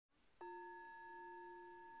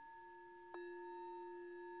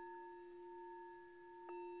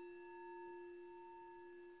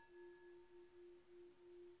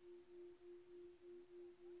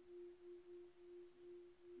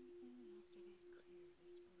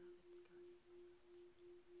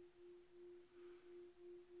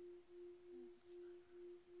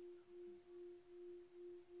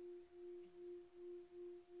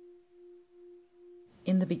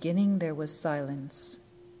In the beginning there was silence,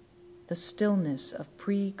 the stillness of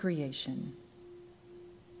pre-creation.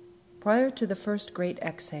 Prior to the first great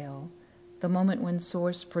exhale, the moment when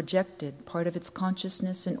Source projected part of its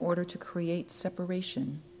consciousness in order to create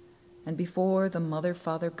separation, and before the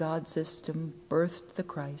Mother-Father-God system birthed the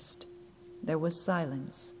Christ, there was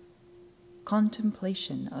silence,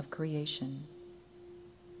 contemplation of creation.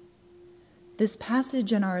 This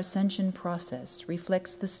passage in our ascension process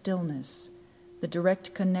reflects the stillness, the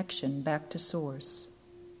direct connection back to Source.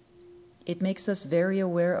 It makes us very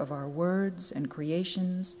aware of our words and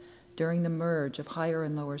creations during the merge of higher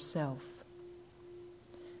and lower self.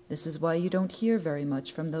 This is why you don't hear very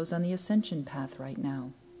much from those on the ascension path right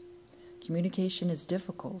now. Communication is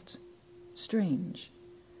difficult, strange.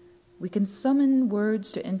 We can summon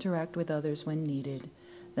words to interact with others when needed,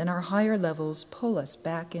 then our higher levels pull us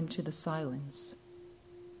back into the silence.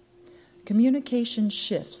 Communication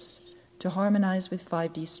shifts to harmonize with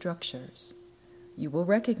 5D structures. You will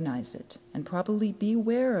recognize it and probably be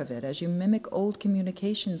aware of it as you mimic old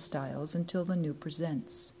communication styles until the new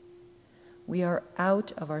presents. We are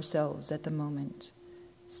out of ourselves at the moment,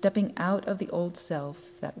 stepping out of the old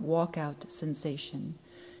self, that walk-out sensation,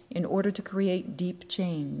 in order to create deep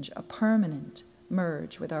change, a permanent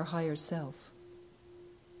merge with our higher self.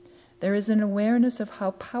 There is an awareness of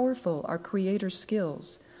how powerful our creator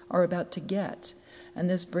skills are about to get, and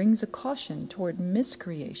this brings a caution toward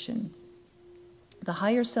miscreation. The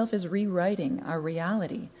higher self is rewriting our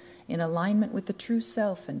reality in alignment with the true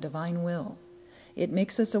self and divine will. It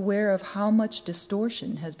makes us aware of how much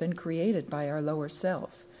distortion has been created by our lower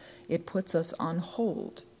self. It puts us on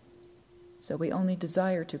hold, so we only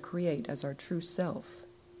desire to create as our true self.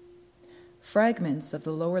 Fragments of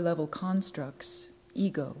the lower level constructs,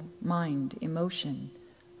 ego, mind, emotion,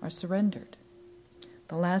 are surrendered.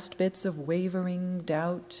 The last bits of wavering,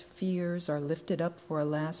 doubt, fears are lifted up for a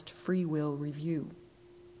last free will review.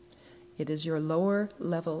 It is your lower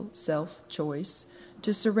level self-choice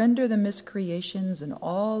to surrender the miscreations and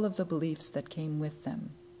all of the beliefs that came with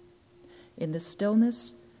them. In the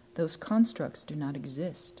stillness, those constructs do not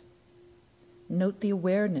exist. Note the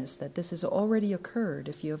awareness that this has already occurred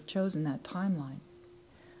if you have chosen that timeline.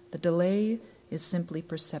 The delay is simply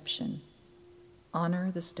perception.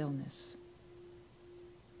 Honor the stillness.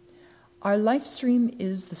 Our life stream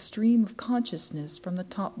is the stream of consciousness from the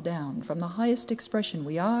top down, from the highest expression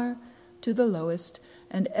we are to the lowest,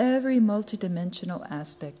 and every multidimensional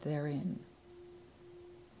aspect therein.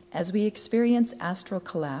 As we experience astral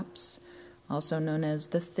collapse, also known as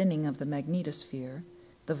the thinning of the magnetosphere,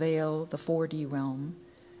 the veil, the 4D realm,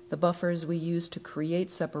 the buffers we use to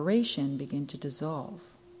create separation begin to dissolve.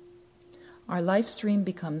 Our life stream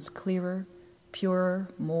becomes clearer, purer,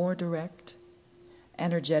 more direct.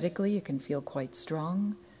 Energetically, it can feel quite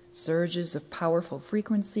strong. Surges of powerful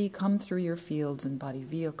frequency come through your fields and body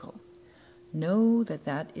vehicle. Know that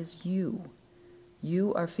that is you.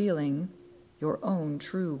 You are feeling your own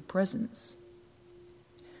true presence.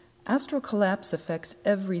 Astral collapse affects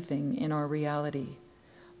everything in our reality.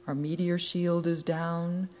 Our meteor shield is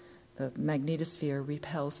down. The magnetosphere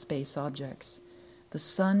repels space objects. The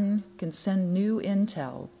sun can send new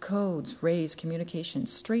intel, codes, rays, communication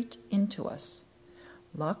straight into us.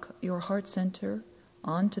 Lock your heart center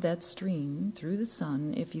onto that stream through the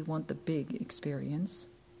sun if you want the big experience.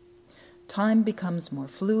 Time becomes more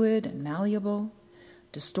fluid and malleable.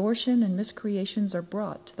 Distortion and miscreations are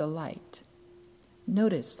brought to the light.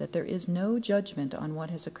 Notice that there is no judgment on what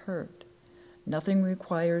has occurred. Nothing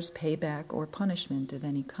requires payback or punishment of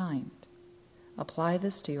any kind. Apply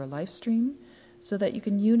this to your life stream so that you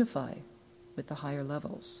can unify with the higher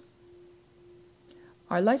levels.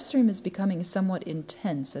 Our life stream is becoming somewhat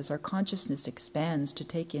intense as our consciousness expands to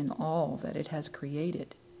take in all that it has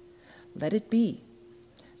created. Let it be.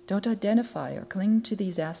 Don't identify or cling to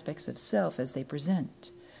these aspects of self as they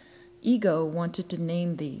present. Ego wanted to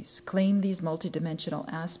name these, claim these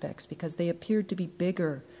multidimensional aspects because they appeared to be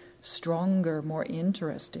bigger, stronger, more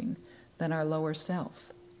interesting than our lower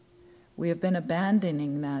self. We have been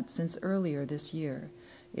abandoning that since earlier this year.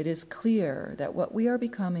 It is clear that what we are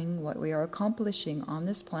becoming, what we are accomplishing on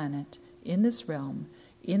this planet, in this realm,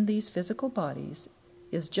 in these physical bodies,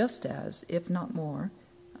 is just as, if not more,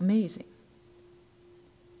 amazing.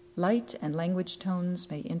 Light and language tones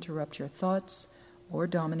may interrupt your thoughts or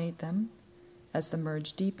dominate them as the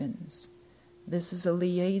merge deepens. This is a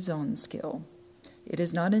liaison skill. It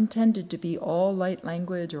is not intended to be all light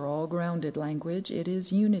language or all grounded language. It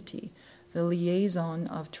is unity, the liaison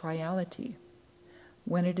of triality.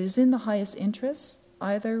 When it is in the highest interest,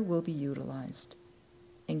 either will be utilized.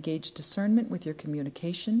 Engage discernment with your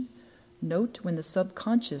communication. Note when the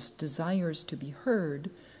subconscious desires to be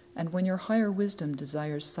heard and when your higher wisdom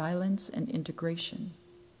desires silence and integration.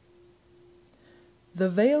 The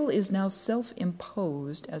veil is now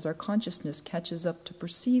self-imposed as our consciousness catches up to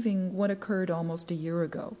perceiving what occurred almost a year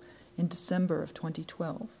ago, in December of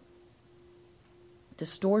 2012.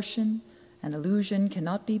 Distortion and illusion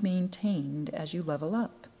cannot be maintained as you level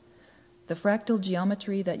up. The fractal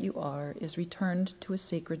geometry that you are is returned to a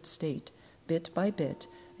sacred state, bit by bit,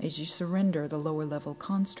 as you surrender the lower level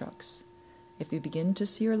constructs. If you begin to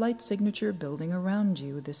see your light signature building around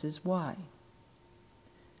you, this is why.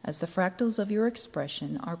 As the fractals of your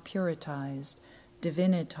expression are puritized,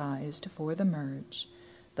 divinitized for the merge,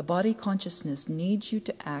 the body consciousness needs you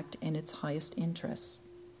to act in its highest interests.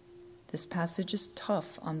 This passage is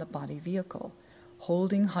tough on the body vehicle.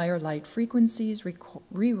 Holding higher light frequencies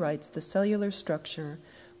rewrites the cellular structure,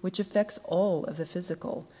 which affects all of the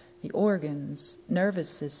physical, the organs, nervous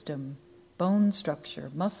system, bone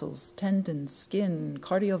structure, muscles, tendons, skin,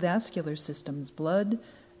 cardiovascular systems, blood,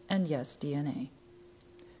 and yes, DNA.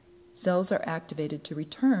 Cells are activated to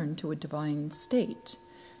return to a divine state.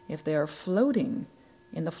 If they are floating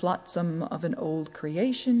in the flotsam of an old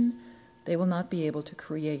creation, they will not be able to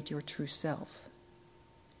create your true self.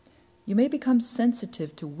 You may become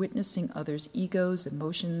sensitive to witnessing others' egos,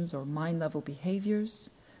 emotions, or mind-level behaviors.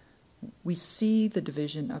 We see the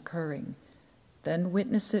division occurring, then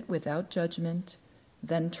witness it without judgment,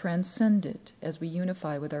 then transcend it as we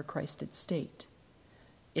unify with our Christed state.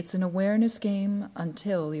 It's an awareness game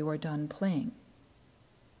until you are done playing.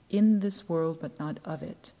 In this world, but not of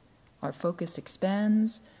it, our focus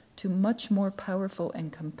expands to much more powerful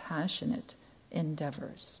and compassionate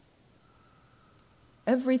endeavors.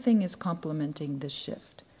 Everything is complementing this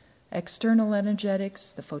shift. External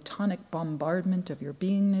energetics, the photonic bombardment of your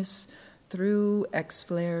beingness through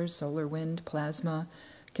X-flares, solar wind, plasma,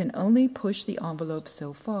 can only push the envelope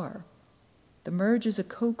so far. The merge is a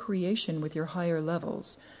co-creation with your higher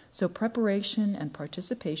levels, so preparation and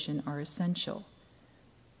participation are essential.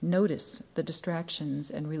 Notice the distractions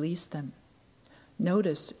and release them.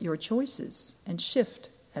 Notice your choices and shift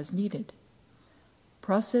as needed.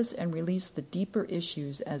 Process and release the deeper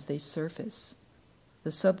issues as they surface.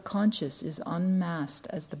 The subconscious is unmasked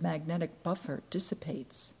as the magnetic buffer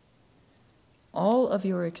dissipates. All of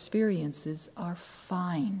your experiences are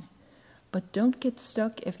fine, but don't get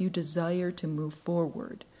stuck if you desire to move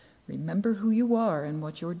forward. Remember who you are and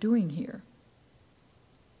what you're doing here.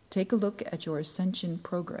 Take a look at your ascension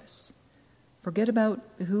progress. Forget about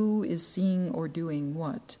who is seeing or doing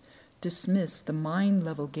what. Dismiss the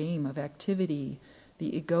mind-level game of activity,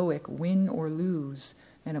 the egoic win or lose,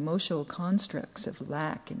 and emotional constructs of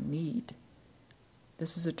lack and need.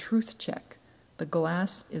 This is a truth check. The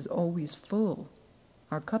glass is always full.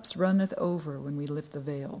 Our cups runneth over when we lift the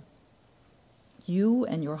veil. You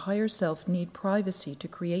and your higher self need privacy to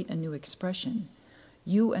create a new expression.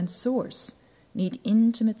 You and Source need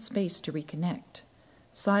intimate space to reconnect.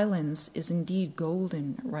 Silence is indeed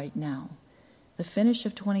golden right now. The finish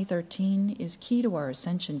of 2013 is key to our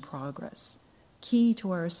ascension progress, key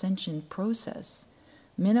to our ascension process.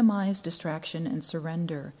 Minimize distraction and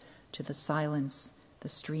surrender to the silence, the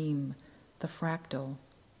stream, the fractal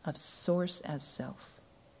of Source as self.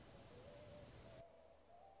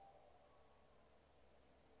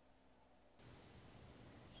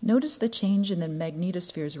 Notice the change in the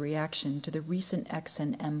magnetosphere's reaction to the recent X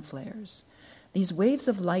and M flares. These waves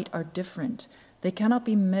of light are different. They cannot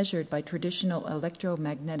be measured by traditional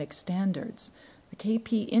electromagnetic standards. The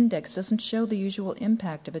KP index doesn't show the usual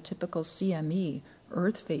impact of a typical CME,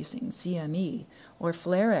 Earth-facing CME, or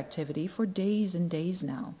flare activity for days and days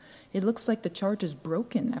now. It looks like the chart is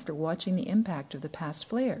broken after watching the impact of the past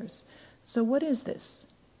flares. So what is this?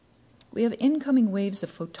 We have incoming waves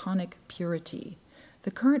of photonic purity.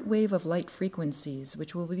 The current wave of light frequencies,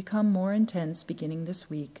 which will become more intense beginning this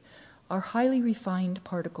week, are highly refined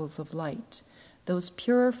particles of light. Those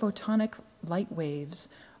pure photonic light waves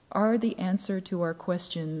are the answer to our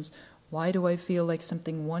questions, why do I feel like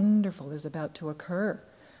something wonderful is about to occur?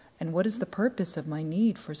 And what is the purpose of my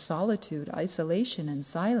need for solitude, isolation, and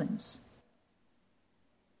silence?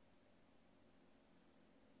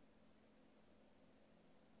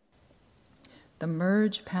 The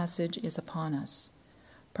merge passage is upon us.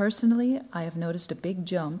 Personally, I have noticed a big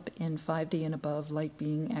jump in 5D and above light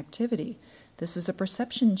being activity. This is a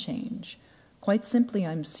perception change. Quite simply,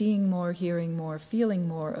 I'm seeing more, hearing more, feeling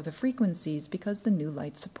more of the frequencies because the new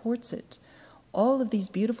light supports it. All of these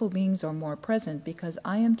beautiful beings are more present because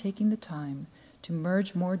I am taking the time to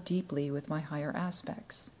merge more deeply with my higher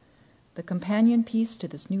aspects. The companion piece to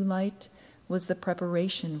this new light was the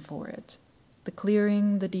preparation for it. The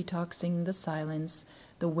clearing, the detoxing, the silence,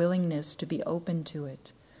 the willingness to be open to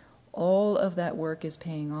it. All of that work is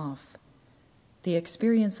paying off. The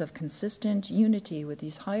experience of consistent unity with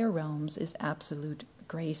these higher realms is absolute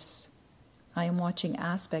grace. I am watching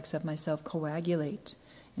aspects of myself coagulate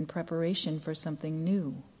in preparation for something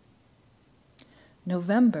new.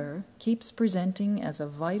 November keeps presenting as a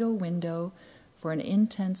vital window for an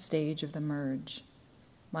intense stage of the merge.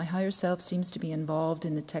 My higher self seems to be involved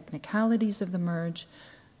in the technicalities of the merge,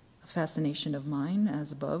 a fascination of mine,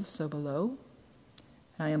 as above, so below.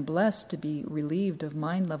 And I am blessed to be relieved of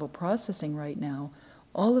mind-level processing right now.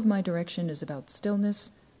 All of my direction is about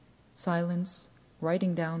stillness, silence,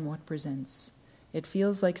 writing down what presents. It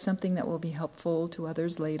feels like something that will be helpful to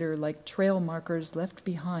others later, like trail markers left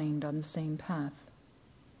behind on the same path.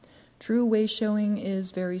 True way showing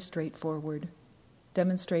is very straightforward.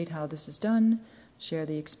 Demonstrate how this is done, share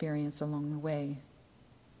the experience along the way.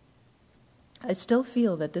 I still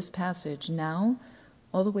feel that this passage now,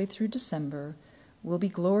 all the way through December, will be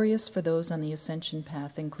glorious for those on the Ascension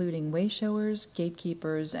path, including way-showers,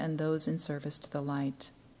 gatekeepers, and those in service to the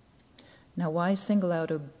light. Now, why single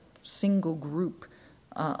out a single group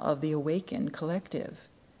of the awakened collective?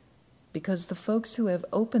 Because the folks who have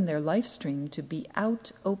opened their life stream to be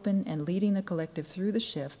out, open, and leading the collective through the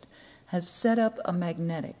shift have set up a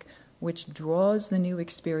magnetic which draws the new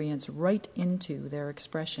experience right into their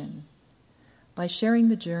expression. By sharing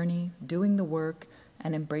the journey, doing the work,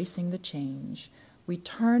 and embracing the change, we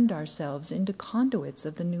turned ourselves into conduits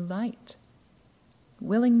of the new light.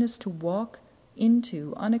 Willingness to walk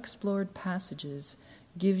into unexplored passages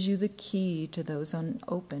gives you the key to those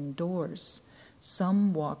unopened doors.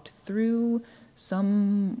 Some walked through,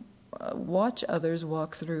 some watch others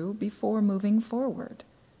walk through before moving forward.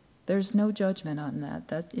 There's no judgment on that.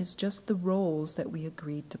 That is just the roles that we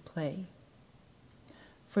agreed to play.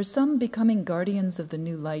 For some, becoming guardians of the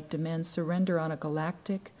new light demands surrender on a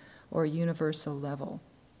galactic or universal level.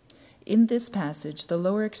 In this passage, the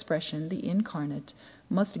lower expression, the incarnate,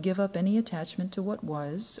 must give up any attachment to what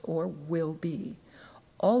was or will be.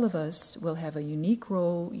 All of us will have a unique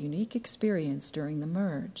role, unique experience during the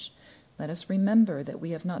merge. Let us remember that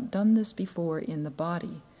we have not done this before in the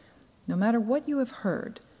body. No matter what you have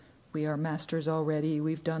heard, we are masters already,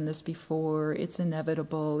 we've done this before, it's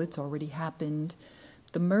inevitable, it's already happened.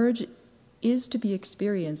 The merge is to be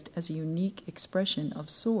experienced as a unique expression of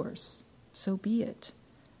Source. So be it.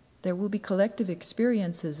 There will be collective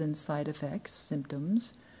experiences and side effects,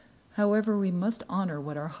 symptoms. However, we must honor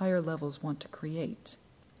what our higher levels want to create.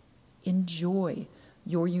 Enjoy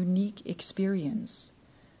your unique experience.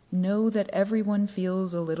 Know that everyone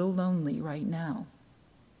feels a little lonely right now.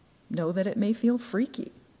 Know that it may feel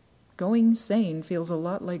freaky. Going sane feels a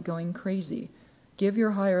lot like going crazy. Give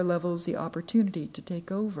your higher levels the opportunity to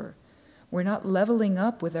take over. We're not leveling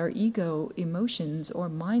up with our ego, emotions, or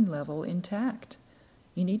mind level intact.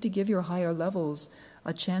 You need to give your higher levels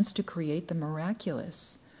a chance to create the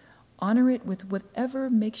miraculous. Honor it with whatever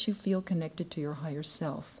makes you feel connected to your higher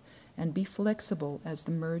self, and be flexible as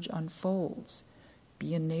the merge unfolds.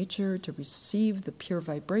 Be in nature to receive the pure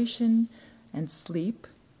vibration, and sleep,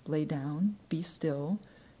 lay down, be still,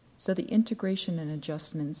 so the integration and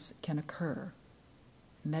adjustments can occur.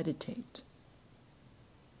 Meditate.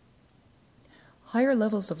 Higher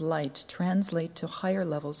levels of light translate to higher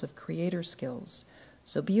levels of creator skills,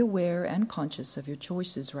 so be aware and conscious of your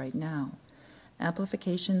choices right now.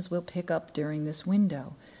 Amplifications will pick up during this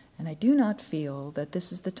window, and I do not feel that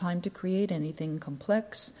this is the time to create anything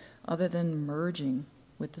complex other than merging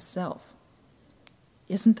with the self.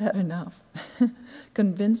 Isn't that enough?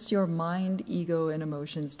 Convince your mind, ego, and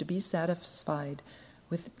emotions to be satisfied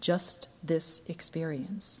with just this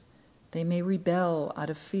experience. They may rebel out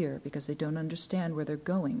of fear because they don't understand where they're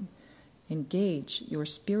going. Engage your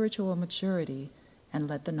spiritual maturity and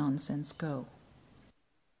let the nonsense go.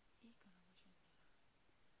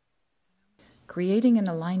 Creating an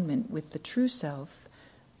alignment with the true self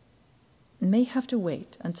may have to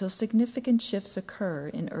wait until significant shifts occur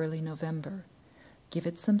in early November. Give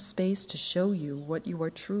it some space to show you what you are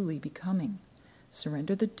truly becoming.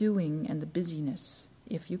 Surrender the doing and the busyness,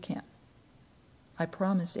 if you can. I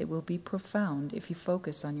promise it will be profound if you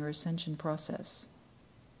focus on your ascension process.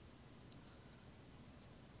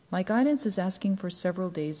 My guidance is asking for several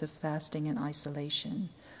days of fasting and isolation.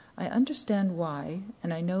 I understand why,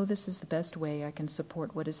 and I know this is the best way I can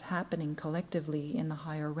support what is happening collectively in the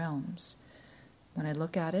higher realms. When I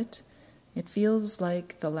look at it, it feels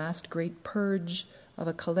like the last great purge of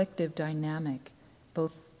a collective dynamic,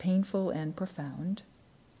 both painful and profound.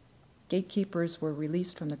 Gatekeepers were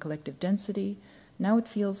released from the collective density. Now it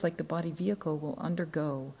feels like the body vehicle will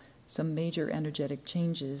undergo some major energetic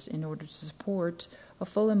changes in order to support a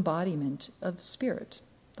full embodiment of spirit,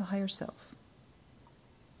 the higher self.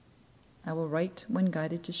 I will write when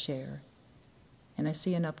guided to share, and I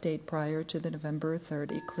see an update prior to the November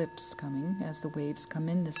 3rd eclipse coming as the waves come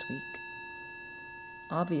in this week.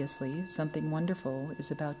 Obviously, something wonderful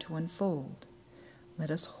is about to unfold.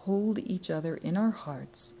 Let us hold each other in our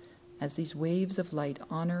hearts as these waves of light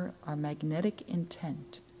honor our magnetic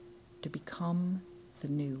intent to become the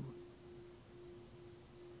new.